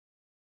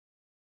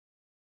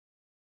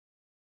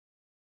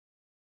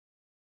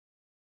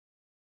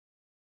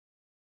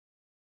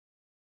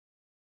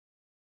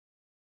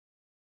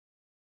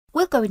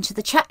we'll go into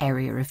the chat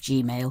area of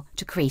Gmail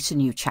to create a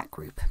new chat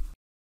group.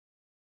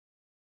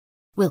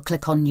 We'll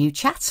click on New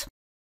Chat,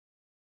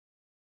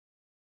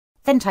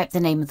 then type the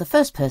name of the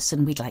first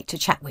person we'd like to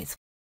chat with.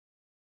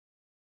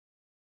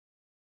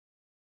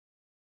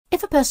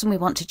 If a person we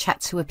want to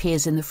chat to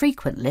appears in the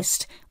frequent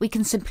list, we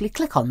can simply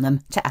click on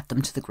them to add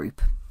them to the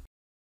group.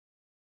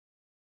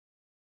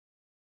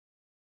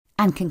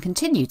 And can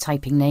continue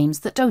typing names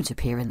that don't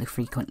appear in the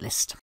frequent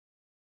list.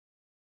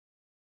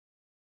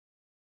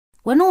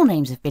 When all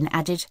names have been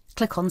added,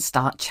 click on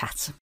Start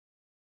Chat.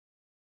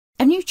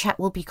 A new chat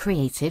will be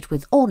created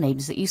with all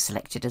names that you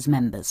selected as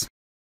members.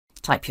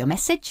 Type your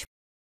message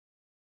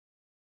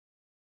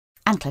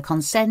and click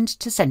on Send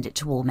to send it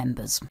to all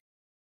members.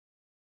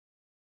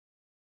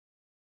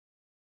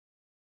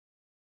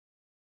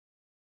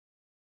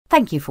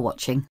 Thank you for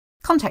watching.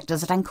 Contact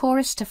us at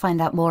Ancoris to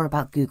find out more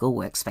about Google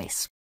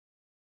Workspace.